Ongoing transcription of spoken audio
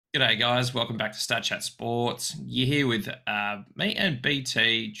G'day, guys. Welcome back to Stat Chat Sports. You're here with me and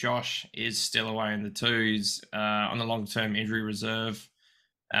BT. Josh is still away in the twos on the long-term injury reserve.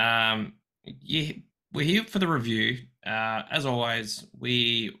 Yeah, we're here for the review. As always,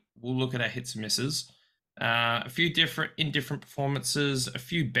 we will look at our hits and misses. A few different performances, a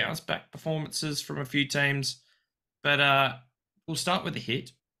few bounce-back performances from a few teams. But we'll start with the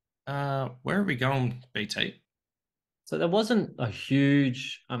hit. Where are we going, BT? So there wasn't a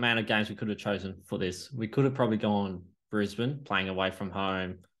huge amount of games we could have chosen for this. We could have probably gone Brisbane, playing away from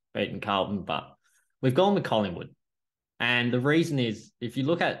home, beating Carlton, but we've gone with Collingwood. And the reason is if you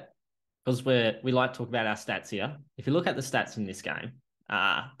look at because we like to talk about our stats here. If you look at the stats in this game,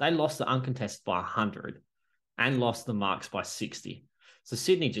 they lost the uncontested by 100 and lost the marks by 60. So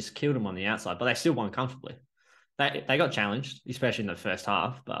Sydney just killed them on the outside, but they still won comfortably. They got challenged, especially in the first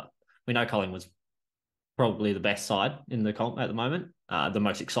half, but we know Collingwood's probably the best side in the comp at the moment, the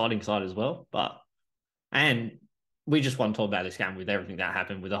most exciting side as well. And we just want to talk about this game with everything that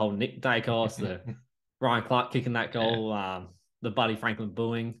happened with the whole Nick Dacos, the Ryan Clark kicking that Yeah. goal, the Buddy Franklin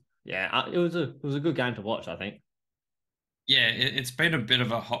booing. Yeah, it was a good game to watch, I think. Yeah, it's been a bit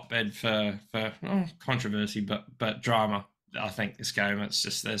of a hotbed for controversy, but drama. I think this game. It's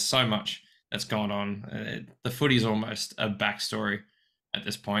just there's so much that's gone on. The footy's almost a backstory at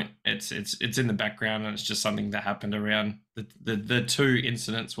this point. It's in the background, and it's just something that happened around the two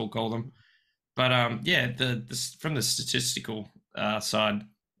incidents, we'll call them. But yeah, from the statistical side,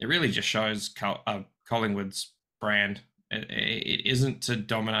 it really just shows Collingwood's brand. It isn't to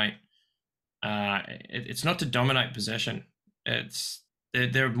dominate. It's not to dominate possession.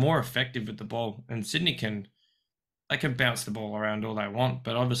 They're more effective with the ball, and Sydney can bounce the ball around all they want,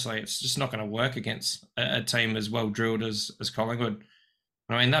 but obviously it's just not going to work against a team as well drilled as Collingwood.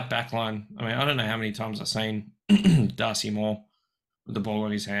 I mean that back line. I mean I don't know how many times I've seen Darcy Moore with the ball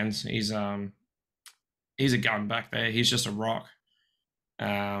in his hands. He's a gun back there. He's just a rock.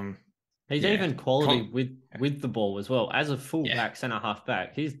 Um, He's yeah, even quality Col- with the ball as well. As a yeah, fullback, centre half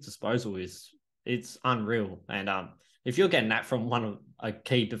back, his disposal is it's unreal. And if you're getting that from one of a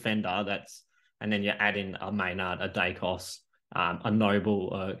key defender, and then you add in a Maynard, a Dacos, a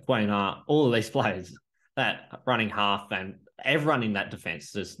Noble, a Quaynar, all of these players that running half and everyone in that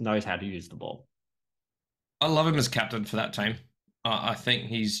defence just knows how to use the ball. I love him as captain for that team. I think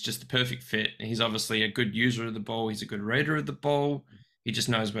he's just the perfect fit. He's obviously a good user of the ball. He's a good reader of the ball. He just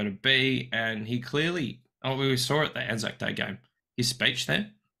knows where to be, and he clearly. Oh, we saw it at the Anzac Day game. His speech there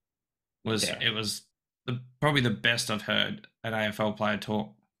Yeah. was probably the best I've heard an AFL player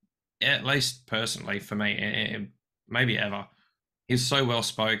talk, at least personally for me, maybe ever. He's so well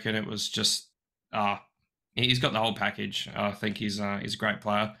spoken. It was just uh he's got the whole package. I think he's a great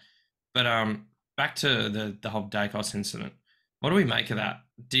player. But back to the whole Dacos incident. What do we make of that?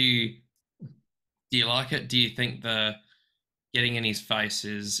 Do you like it? Do you think the getting in his face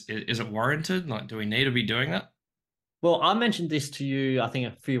is it warranted? Like, do we need to be doing that? Well, I mentioned this to you, I think,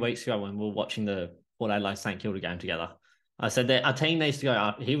 a few weeks ago when we were watching the Port Adelaide St Kilda game together. I said that our team needs to go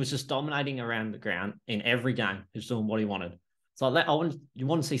up. He was just dominating around the ground in every game. He was doing what he wanted. So you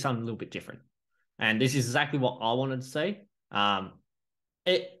want to see something a little bit different. And this is exactly what I wanted to see.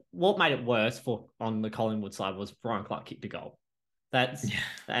 It what made it worse for on the Collingwood side was Brian Clark kicked a goal. That's Yeah,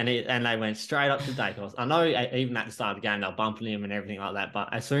 and they went straight up to Dacos. I know even at the start of the game they were bumping him and everything like that,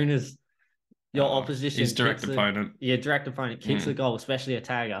 but as soon as your his opposition direct kicks opponent. your direct opponent kicks a Mm. goal, especially a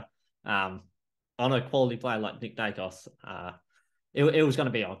tagger, um, on a quality player like Nick Dacos, it was going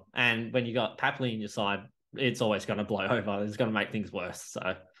to be on. And when you got Papley in your side, it's always going to blow over. It's going to make things worse.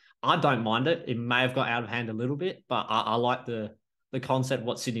 So I don't mind it. It may have got out of hand a little bit, but I like the concept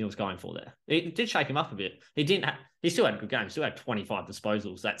what Sydney was going for there. It did shake him up a bit. He still had a good game. He still had 25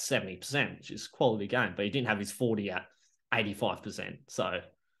 disposals. That's 70%, which is quality game, but he didn't have his 40 at 85%. So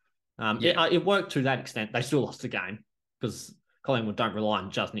Yeah, it worked to that extent. They still lost the game because Collingwood don't rely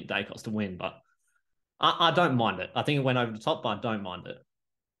on just Nick Dacos to win, but I don't mind it. I think it went over the top, but I don't mind it.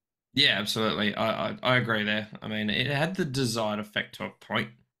 yeah, absolutely. I agree there. I mean, it had the desired effect to a point.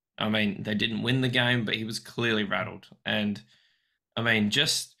 I mean, they didn't win the game, but he was clearly rattled. And I mean,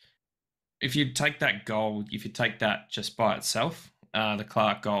 just if you take that goal, if you take that just by itself, the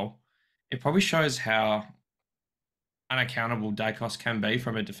Clark goal, it probably shows how unaccountable Dacos can be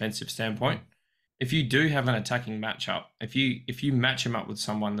from a defensive standpoint. If you do have an attacking matchup, if you match him up with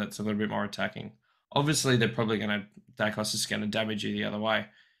someone that's a little bit more attacking, obviously they're probably going to Dacos is going to damage you the other way,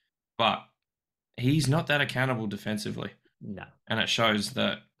 but he's not that accountable defensively, No. and it shows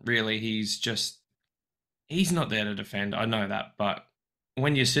that really he's not there to defend. I know that, but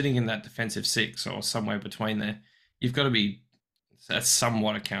when you're sitting in that defensive six or somewhere between there, you've got to be that's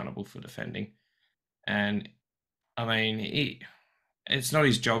somewhat accountable for defending. And I mean, it's not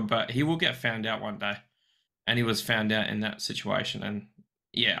his job, but he will get found out one day. And he was found out in that situation. And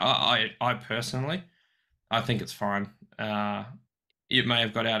yeah, I personally, I think it's fine. It may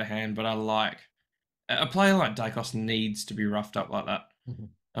have got out of hand, but I like a player like Dacos needs to be roughed up like that. Mhm.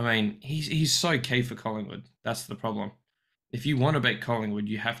 I mean, he's so key for Collingwood. That's the problem. If you want to beat Collingwood,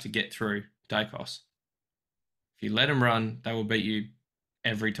 you have to get through Dacos. If you let him run, they will beat you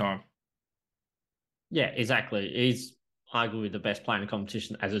every time. Yeah, exactly. He's arguably the best player in the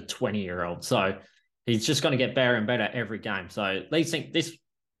competition as a 20-year-old. So he's just going to get better and better every game. So these think this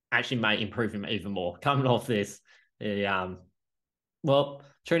actually may improve him even more. Coming off this, the well,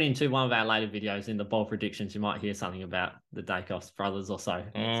 tune into one of our later videos in the bold predictions. You might hear something about the Dacos brothers or so.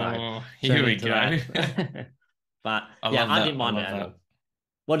 So Oh, tune here we into go. that. But I yeah, love I that. didn't I mind it love at that. all.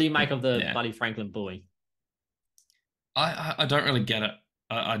 What do you make of the Yeah, Buddy Franklin bullying? I don't really get it.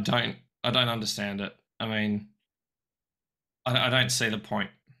 I don't understand it. I mean, I don't see the point.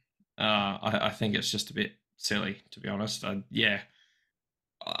 I think it's just a bit silly, to be honest. Yeah,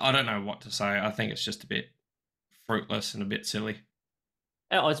 I don't know what to say. I think it's just a bit fruitless and a bit silly.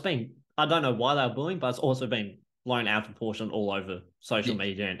 It's been, I don't know why they were bullying, but it's also been blown out of proportion all over social Yeah.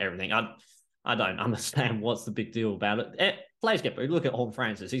 media and everything. I don't understand what's the big deal about it. Players get booed. Look at Horn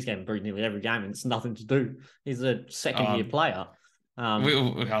Francis. He's getting booed nearly every game and it's nothing to do. He's a second year Uh, player.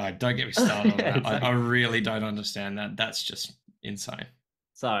 oh, don't get me started on Yeah, that. I exactly. really don't understand that. That's just insane.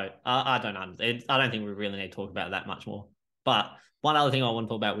 So I don't understand. I don't think we really need to talk about that much more. But one other thing I want to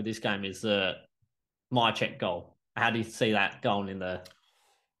talk about with this game is my check goal. How do you see that going in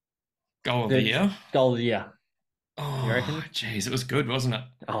Goal of the the year. goal of the year? You Oh, reckon? jeez, it was good, wasn't it?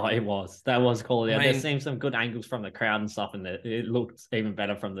 Oh, it was. That was cool. I Yeah, there mean, seems some good angles from the crowd and stuff, and it looked even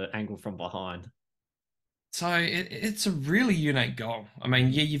better from the angle from behind. so it's a really unique goal. I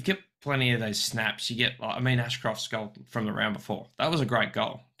mean, yeah, you've got plenty of those snaps. You get, like, I mean, Ashcroft's goal from the round before. That was a great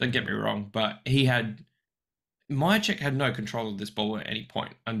goal. Don't get me wrong, but Myercheck had no control of this ball at any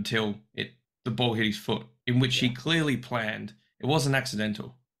point until the ball hit his foot, in which he Yeah. clearly planned. It wasn't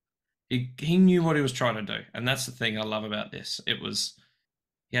accidental. He knew what he was trying to do, and that's the thing I love about this.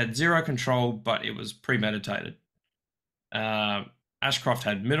 He had zero control, but it was premeditated. Uh, Ashcroft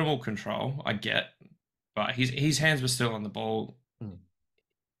had minimal control, I get, but his hands were still on the ball. Mm.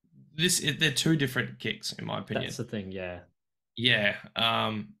 They're two different kicks, in my That's opinion. the thing. Yeah. Yeah.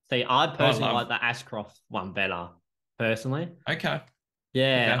 See, I I personally like love. the Ashcroft one better. Personally, Okay.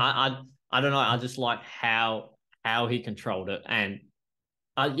 yeah. Okay. I don't know. I just like how he controlled it, and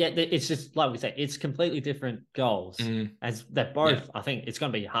yeah, it's just like we say, it's completely different goals. Mm, As they're yeah. both, I think it's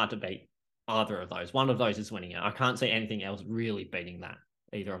going to be hard to beat either of those. One of those is winning it. I can't see anything else really beating that.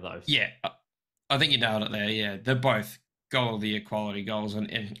 Either of those. Yeah. I think you nailed it there. Yeah. They're both goal of the year quality goals, and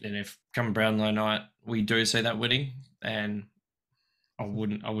if come Brownlow night we do see that winning, and I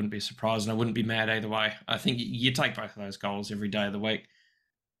wouldn't be surprised, and I wouldn't be mad either way. I think you take both of those goals every day of the week.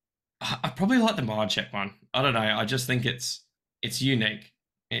 I probably like the Marchek one. I don't know. I just think it's unique.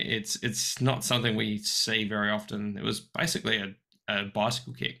 It's not something we see very often. It was basically a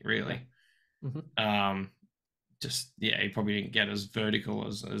bicycle kick, Yeah. really. Mm-hmm. Just yeah, he probably didn't get as vertical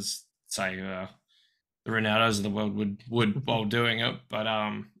as say the Ronaldos of the world would while doing it, but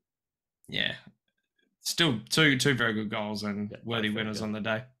yeah, still two very good goals and Yeah, worthy both very winners good. on the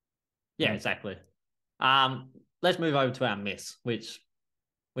day. Yeah, Mm. exactly. Um, let's move over to our miss, which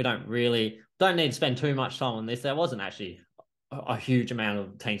we don't need to spend too much time on this. There wasn't actually a huge amount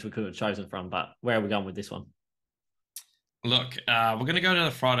of teams we could have chosen from, but where are we going with this one? Look, we're going to go to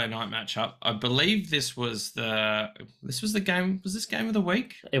the Friday night matchup. I believe this was the game. Was this game of the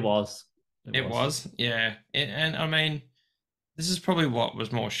week? It was. It It was. was, yeah. And I mean, this is probably what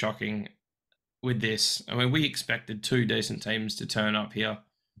was more shocking with this. I mean, we expected two decent teams to turn up here.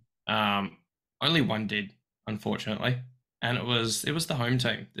 Um, Only one did, unfortunately, and it was the home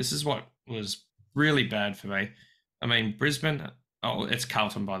team. This is what was really bad for me. I mean, Brisbane. Oh, it's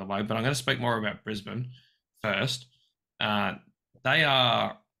Carlton, by the way, but I'm going to speak more about Brisbane first. Uh, they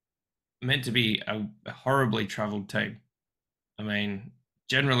are meant to be a horribly travelled team. I mean,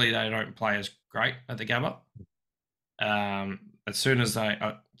 generally they don't play as great at the Gabba. As soon as they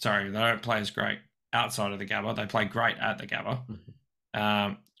don't play as great outside of the Gabba. They play great at the Gabba.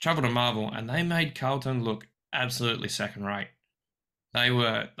 Mhm. Travelled to Marvel, and they made Carlton look absolutely second rate. They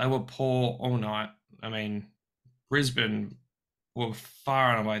were poor all night. I mean, Brisbane were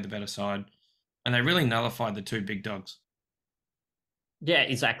far and away the better side, and they really nullified the two big dogs. Yeah,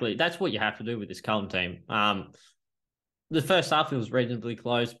 exactly. That's what you have to do with this Carlton team. The first half it was reasonably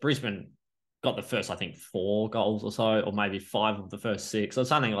close. Brisbane got the first, I think, 4 goals or so, or maybe 5 of the first 6 or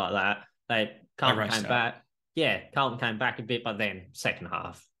something like that. They Carlton raced came out. back. Yeah, Carlton came back a bit, but then second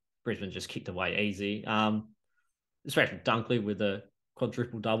half, Brisbane just kicked away easy. Especially Dunkley with the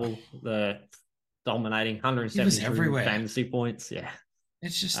quadruple double, the dominating He was 172 everywhere. fantasy points. Yeah.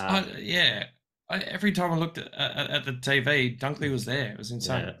 It's just, Uh, yeah. Every time I looked at the TV, Dunkley was there. It was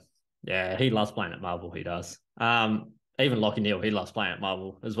insane. yeah. Yeah, he loves playing at Marvel, he does. Even Lockie Neal, he loves playing at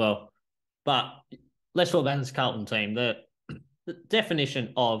Marvel as well. But let's talk about this Carlton team. The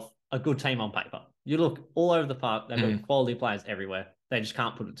definition of a good team on paper. You look all over the park, they've got Mm. quality players everywhere. They just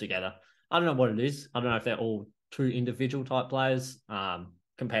can't put it together. I don't know what it is. I don't know if they're all true individual type players,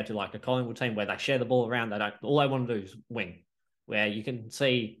 compared to like a Collingwood team where they share the ball around. They don't all they want to do is win. Where you can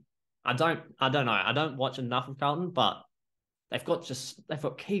see I don't know. I don't watch enough of Carlton, but they've got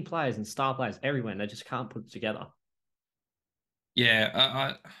key players and star players everywhere, and they just can't put it together.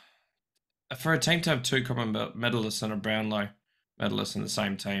 Yeah, for a team to have two common medalists and a Brownlow medalist in the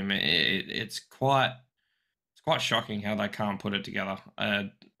same team, it's quite shocking how they can't put it together. I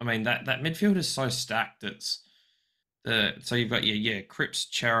mean that midfield is so stacked. It's the so you've got Cripps,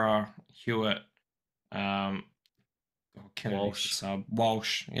 Chera, Hewitt, um, Kennedy's the Walsh, sub,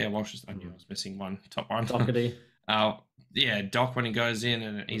 Walsh. Yeah, Walsh is. I knew I mm-hmm. was missing one top one. Doherty. uh, yeah, Doc when he goes in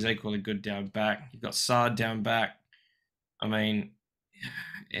and he's equally good down back. You've got Sard down back. I mean,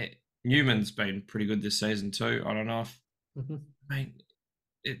 Newman's been pretty good this season too. I don't know if Mm-hmm. I mean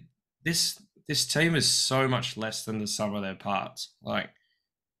it, this team is so much less than the sum of their parts. Like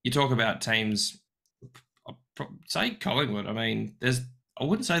you talk about teams, say Collingwood. I mean, I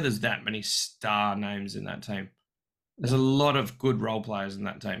wouldn't say there's that many star names in that team. There's a No. lot of good role players in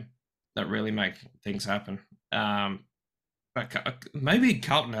that team that really make things happen. But maybe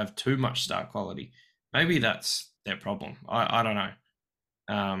Carlton have too much star quality. Maybe that's their problem. I don't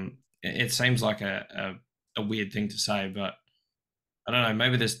know. It seems like a weird thing to say, but I don't know.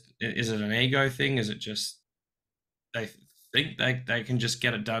 Maybe this is it an ego thing? Is it just they think they can just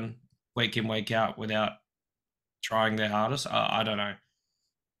get it done week in week out without trying their hardest? I don't know.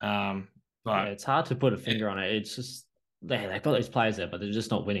 Um, Yeah, but it's hard to put a it, finger on it. It's just they've got these players there, but they're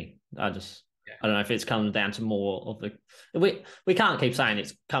just not winning. yeah, I don't know if it's come down to more of the we can't keep saying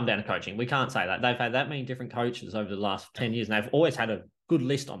it's come down to coaching. We can't say that. They've had that many different coaches over the last yeah, 10 years, and they've always had a good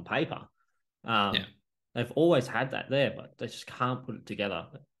list on paper. yeah, They've always had that there, but they just can't put it together.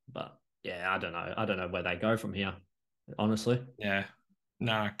 But yeah, I don't know. I don't know where they go from here, honestly. yeah.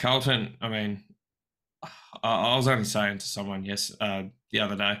 Nah, Carlton. I mean, I was only saying to someone the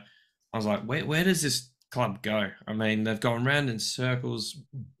other day. I was like, where does this club go? I mean, they've gone round in circles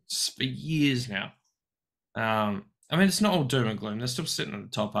for years now. I mean, it's not all doom and gloom. They're still sitting in the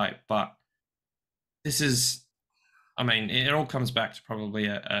top 8, but this is. I mean, it all comes back to probably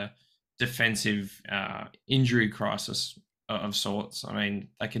a defensive injury crisis of sorts. I mean,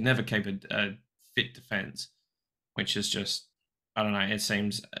 they can never keep a fit defense, which is just, I don't know, it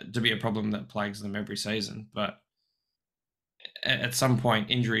seems to be a problem that plagues them every season. But at some point,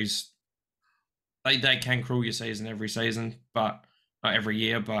 injuries, they can cruel your season every season, but not every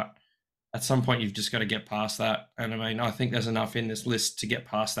year. But at some point, you've just got to get past that. And I mean, I think there's enough in this list to get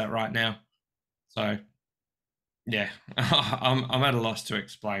past that right now. So yeah, I'm at a loss to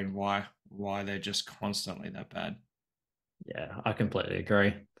explain why they're just constantly that bad. Yeah, I completely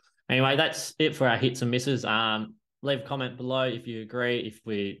agree. Anyway, that's it for our hits and misses. Leave a comment below if you agree,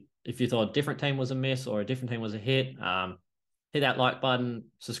 if you thought a different team was a miss or a different team was a hit. Hit that like button,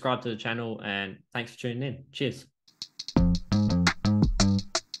 subscribe to the channel, and thanks for tuning in. Cheers.